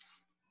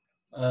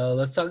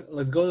 Let's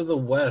go to the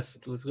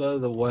West.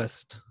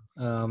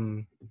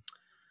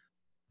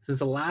 Since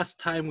the last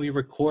time we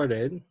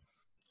recorded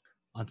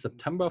on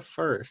September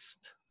 1st,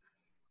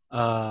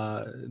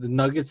 the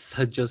Nuggets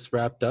had just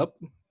wrapped up,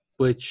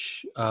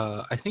 which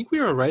I think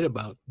we were right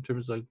about in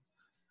terms of, like,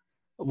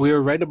 we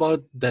were right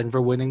about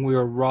Denver winning. We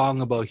were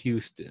wrong about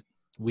Houston.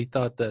 We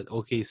thought that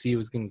OKC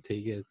was going to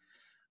take it.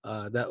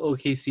 That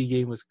OKC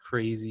game was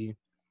crazy.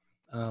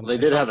 They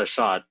did have a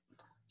shot.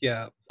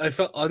 Yeah, I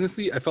fell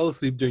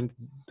asleep during the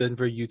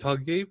Denver-Utah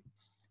game,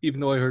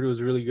 even though I heard it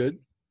was really good.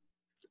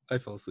 I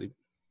fell asleep.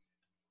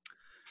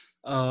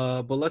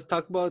 But let's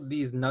talk about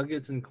these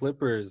Nuggets and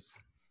Clippers.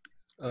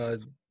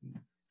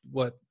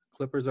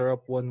 Clippers are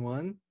up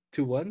 1-1,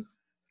 2-1?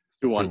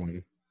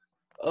 2-1.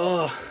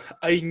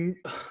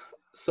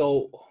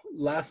 So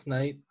last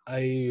night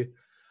I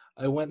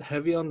went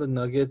heavy on the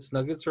Nuggets.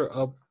 Nuggets were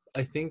up,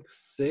 I think,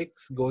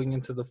 6 going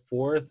into the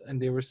 4th,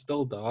 and they were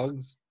still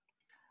dogs.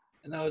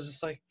 And I was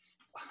just like,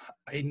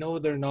 I know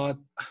they're not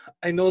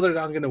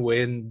gonna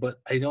win, but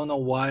I don't know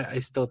why I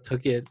still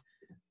took it.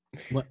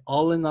 Went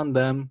all in on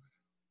them,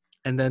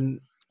 and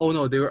then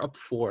they were up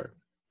 4,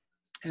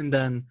 and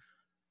then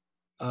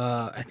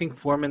I think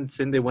 4 minutes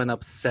in they went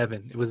up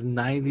 7. It was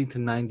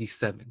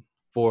 90-97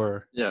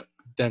 for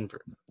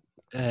Denver,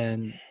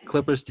 and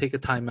Clippers take a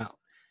timeout.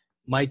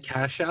 My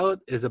cash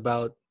out is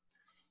about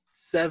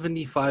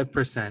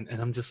 75%,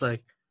 and I'm just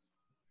like,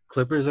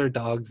 Clippers are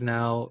dogs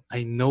now.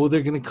 I know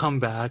they're gonna come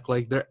back.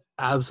 Like they're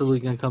absolutely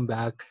gonna come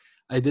back.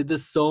 I did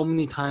this so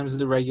many times in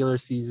the regular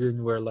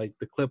season where like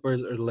the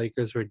Clippers or the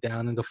Lakers were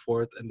down in the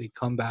fourth and they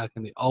come back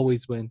and they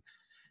always win.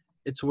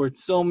 It's worth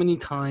so many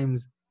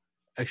times.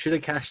 I should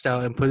have cashed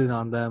out and put it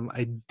on them.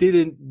 I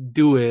didn't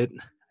do it.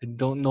 I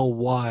don't know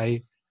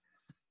why.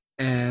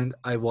 And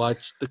I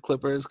watched the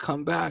Clippers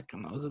come back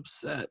and I was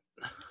upset.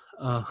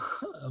 Uh,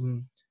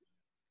 um,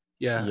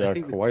 yeah, I Yeah,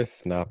 think. Kawhi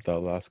snapped that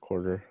last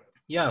quarter.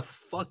 Yeah,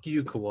 fuck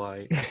you,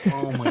 Kawhi.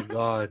 Oh my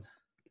god,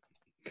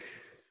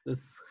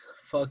 this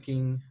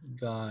fucking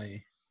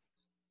guy.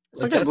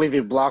 It's like I believe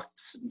he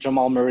blocked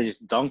Jamal Murray's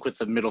dunk with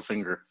the middle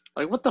finger.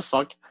 Like, what the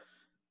fuck?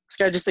 This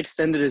guy just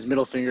extended his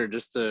middle finger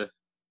just to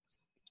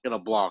get a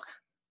block.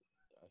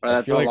 Or I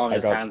that's feel how like long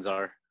his hands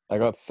are. I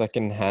got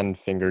secondhand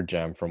finger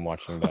jam from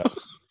watching that.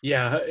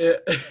 Yeah,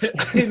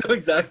 I know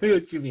exactly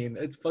what you mean.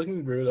 It's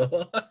fucking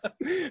brutal.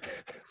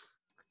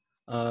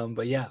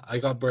 But yeah, I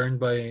got burned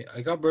by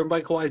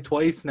Kawhi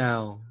twice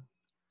now.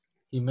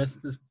 He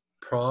missed his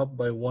prop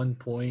by 1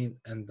 point,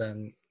 and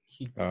then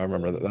I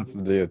remember that. That's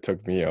the day it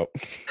took me out.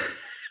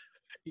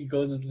 he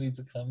goes and leads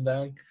a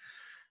comeback.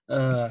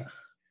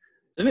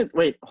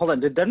 Wait, hold on.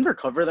 Did Denver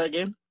cover that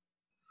game?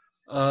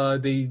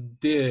 They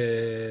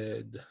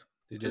did.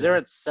 Because they're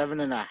at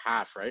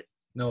 7.5, right?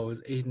 No, it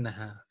was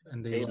 8.5,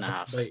 and they 8.5.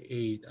 lost by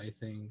 8, I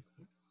think,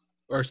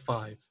 or it's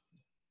 5.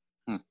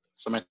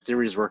 So my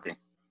theory is working.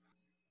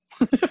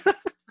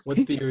 What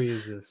theory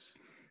is this?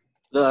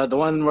 The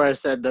one where I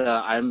said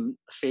I'm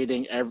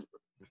fading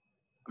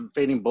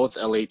both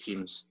LA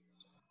teams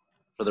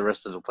for the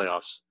rest of the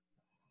playoffs.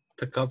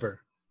 To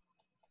cover.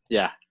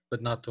 Yeah.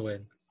 But not to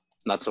win.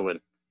 Not to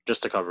win,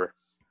 just to cover.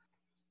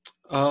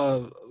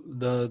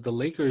 The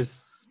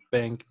Lakers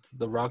spanked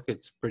the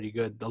Rockets pretty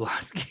good the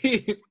last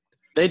game.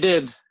 They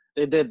did,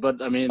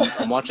 but I mean,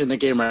 I'm watching the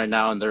game right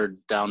now and they're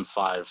down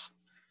 5.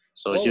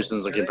 So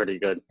Houston's looking pretty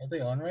good. Are they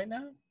on right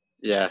now?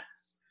 Yeah.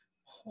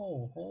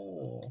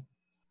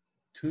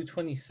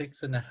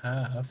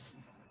 226.5.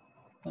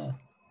 Huh.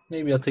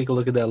 Maybe I'll take a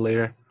look at that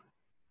later.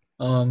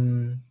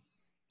 But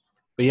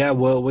yeah,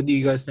 what do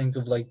you guys think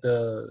of like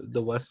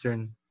the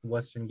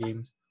Western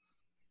games?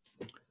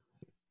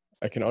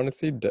 I can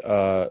honestly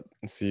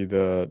see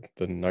the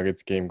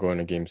Nuggets game going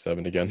to Game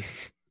 7 again.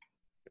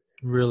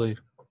 Really?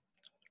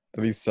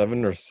 At least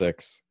 7 or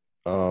 6.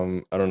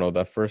 I don't know.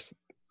 That first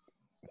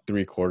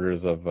 3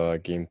 quarters of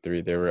Game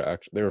 3, they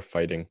were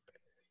fighting,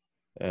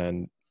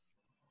 and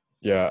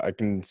yeah, I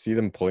can see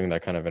them pulling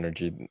that kind of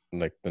energy in,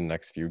 like the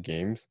next few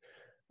games.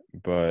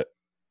 But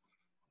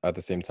at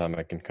the same time,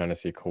 I can kind of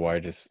see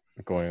Kawhi just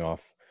going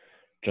off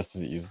just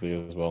as easily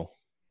as well.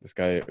 This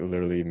guy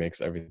literally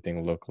makes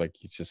everything look like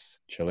he's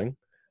just chilling.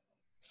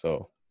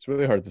 So it's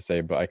really hard to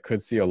say, but I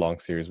could see a long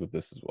series with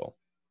this as well.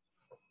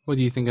 What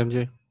do you think,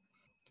 MJ?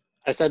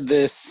 I said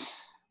this,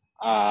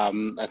 I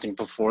think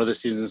before the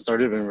season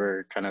started when we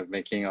were kind of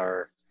making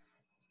our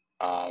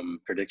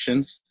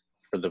predictions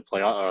for the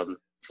playoff,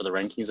 for the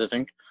rankings, I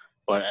think.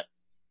 But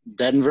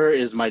Denver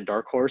is my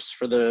dark horse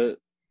for the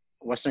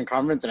Western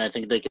Conference, and I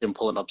think they can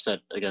pull an upset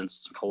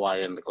against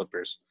Kawhi and the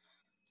Clippers.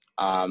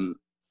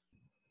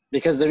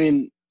 Because, I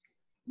mean,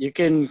 you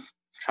can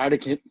try to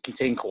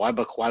contain Kawhi,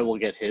 but Kawhi will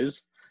get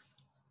his.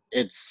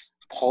 It's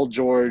Paul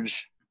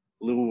George,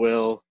 Lou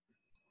Will,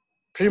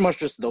 pretty much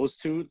just those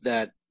two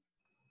that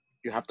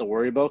you have to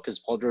worry about because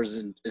Paul George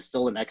is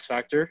still an X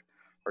factor,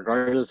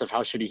 regardless of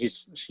how shitty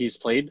he's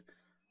played.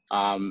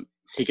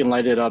 He can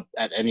light it up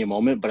at any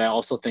moment, but I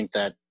also think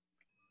that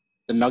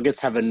the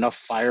Nuggets have enough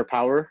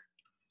firepower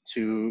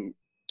to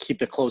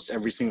keep it close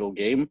every single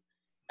game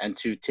and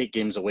to take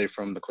games away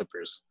from the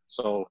Clippers.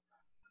 So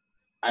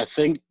I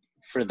think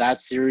for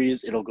that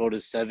series, it'll go to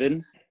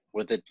 7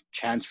 with a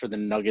chance for the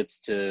Nuggets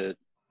to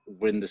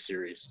win the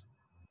series.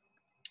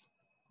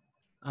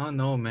 I don't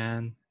know,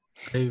 man.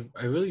 I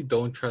really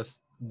don't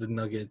trust the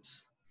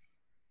Nuggets.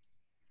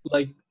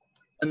 Like,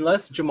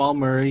 unless Jamal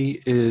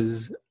Murray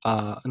is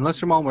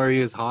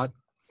hot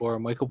or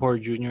Michael Porter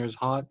Jr. is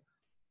hot,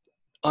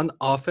 on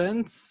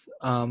offense,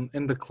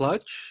 in the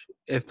clutch,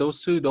 if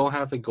those two don't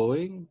have it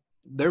going,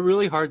 they're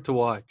really hard to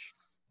watch.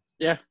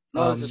 Yeah,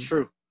 no, this is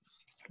true.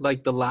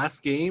 Like the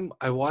last game,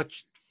 I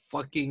watched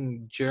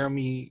fucking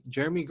Jeremy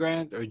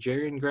Grant or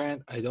Jarian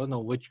Grant. I don't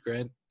know which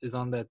Grant is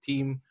on that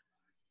team.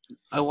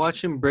 I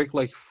watched him break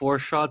like 4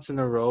 shots in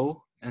a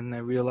row, and I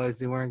realized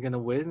they weren't gonna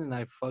win, and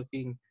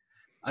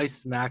I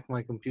smacked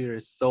my computer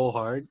so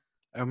hard.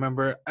 I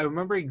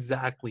remember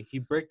exactly. He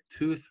bricked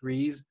 2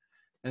 threes,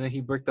 and then he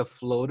bricked a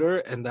floater,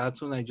 and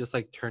that's when I just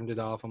like turned it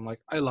off. I'm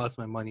like, I lost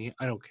my money.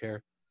 I don't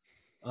care.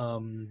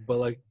 But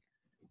like,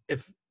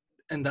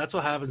 and that's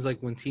what happens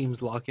like when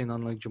teams lock in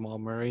on like Jamal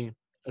Murray,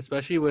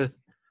 especially with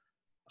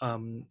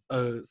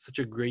such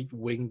a great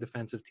wing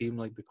defensive team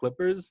like the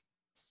Clippers.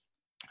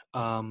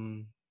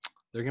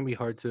 They're gonna be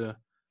hard to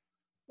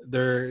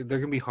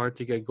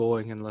get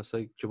going unless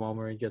like Jamal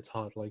Murray gets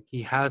hot. Like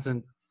he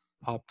hasn't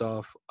popped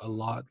off a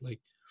lot.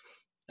 Like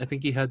I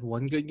think he had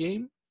 1 good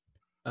game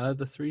out of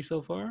the 3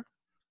 so far.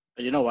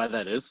 But you know why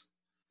that is?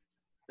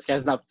 This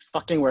guy's not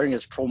fucking wearing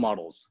his pro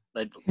models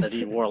that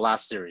he wore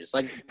last series.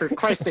 Like, for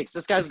Christ's sakes,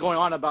 this guy's going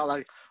on about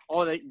like,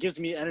 oh, that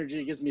gives me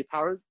energy, gives me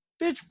power.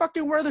 Bitch,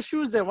 fucking wear the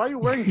shoes then. Why are you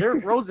wearing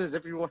Derrick Roses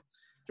if you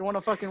want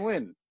to fucking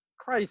win?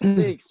 Christ's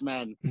sakes,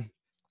 man.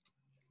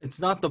 It's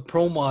not the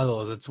pro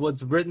models. It's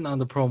what's written on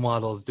the pro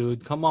models,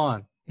 dude. Come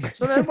on.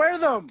 So then wear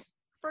them.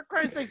 For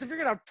Christ's sakes, if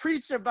you're gonna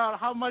preach about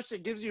how much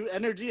it gives you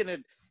energy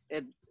and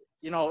it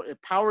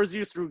powers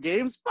you through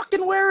games,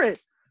 fucking wear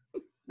it.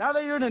 Now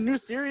that you're in a new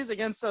series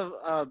against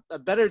a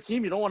better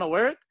team, you don't want to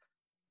wear it?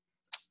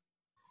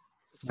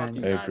 This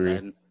fucking guy, agree.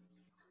 man.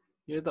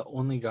 You're the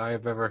only guy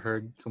I've ever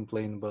heard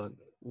complain about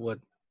what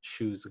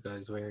shoes the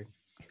guy's wearing.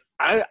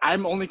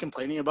 I'm only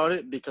complaining about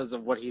it because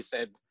of what he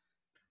said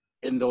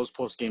in those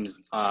post-game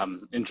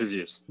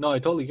interviews. No, I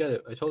totally get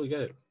it.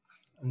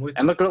 I'm with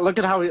And you.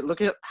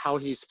 look at how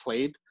he's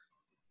played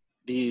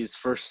these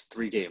first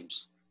 3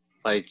 games.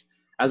 Like,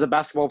 as a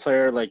basketball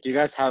player, like, you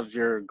guys have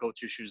your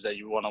go-to shoes that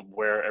you want to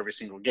wear every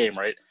single game,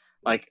 right?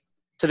 Like,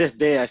 to this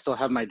day, I still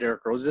have my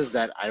Derrick Roses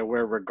that I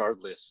wear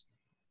regardless.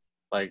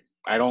 Like,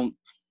 I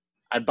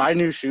buy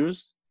new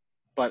shoes,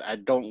 but I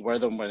don't wear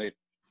them when it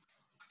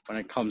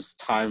comes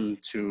time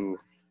to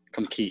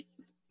compete.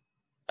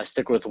 I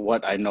stick with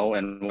what I know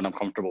and what I'm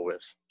comfortable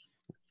with.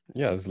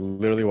 Yeah, it's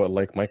literally what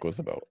Like Mike was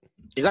about.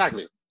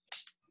 Exactly.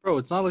 Bro,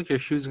 it's not like your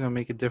shoes are going to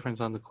make a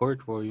difference on the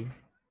court for you.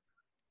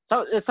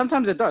 So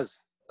sometimes it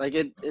does. Like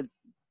it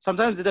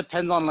sometimes it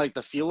depends on like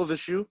the feel of the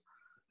shoe.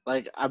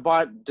 Like I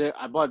bought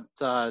Lillard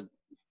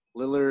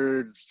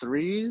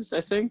 3s,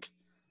 I think.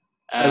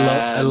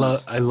 I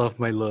love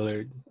my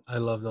Lillard. I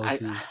love those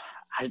shoes.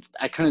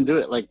 I couldn't do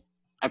it. Like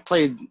I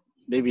played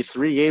maybe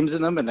 3 games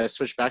in them and I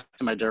switched back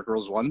to my Derrick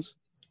Rose 1s.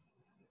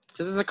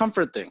 This is a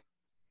comfort thing.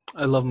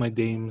 I love my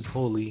Dames.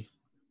 Holy.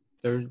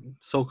 They're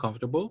so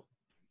comfortable.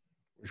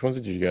 Which ones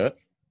did you get?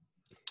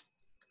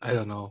 I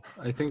don't know.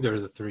 I think they're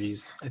the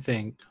 3s. I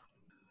think.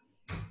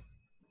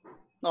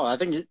 No, I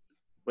think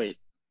wait,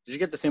 did you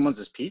get the same ones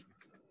as Pete?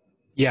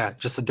 Yeah,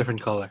 just a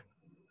different color.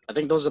 I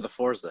think those are the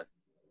 4s then.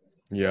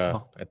 Yeah,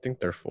 Oh. I think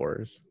they're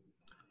 4s.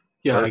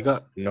 Yeah, Or- I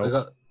got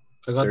nope.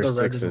 I got They're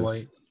the red 6s. and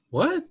white.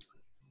 What?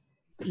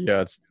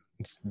 Yeah, it's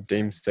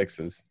Dame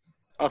 6s.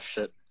 Oh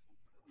shit.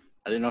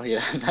 I didn't know he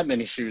had that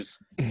many shoes.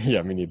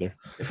 Yeah, me neither.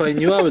 If I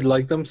knew I would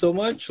like them so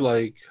much,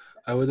 like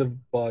I would have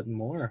bought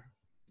more.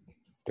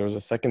 There was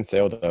a second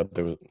sale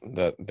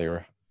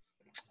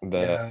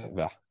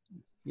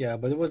Yeah,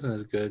 but it wasn't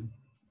as good.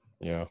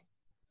 yeah.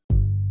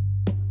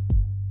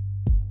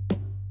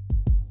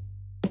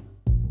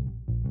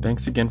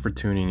 Thanks again for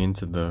tuning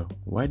into the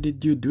Why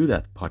Did You Do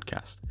That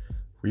podcast.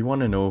 We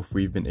want to know if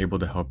we've been able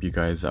to help you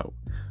guys out.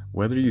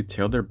 Whether you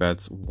tailed our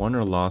bets, won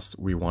or lost,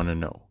 we want to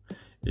know.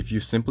 If you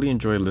simply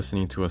enjoy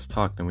listening to us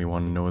talk, then we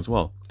want to know as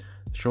well.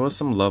 Show us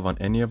some love on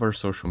any of our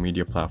social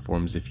media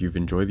platforms if you've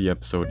enjoyed the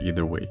episode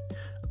either way.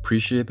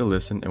 Appreciate the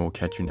listen and we'll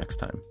catch you next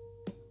time.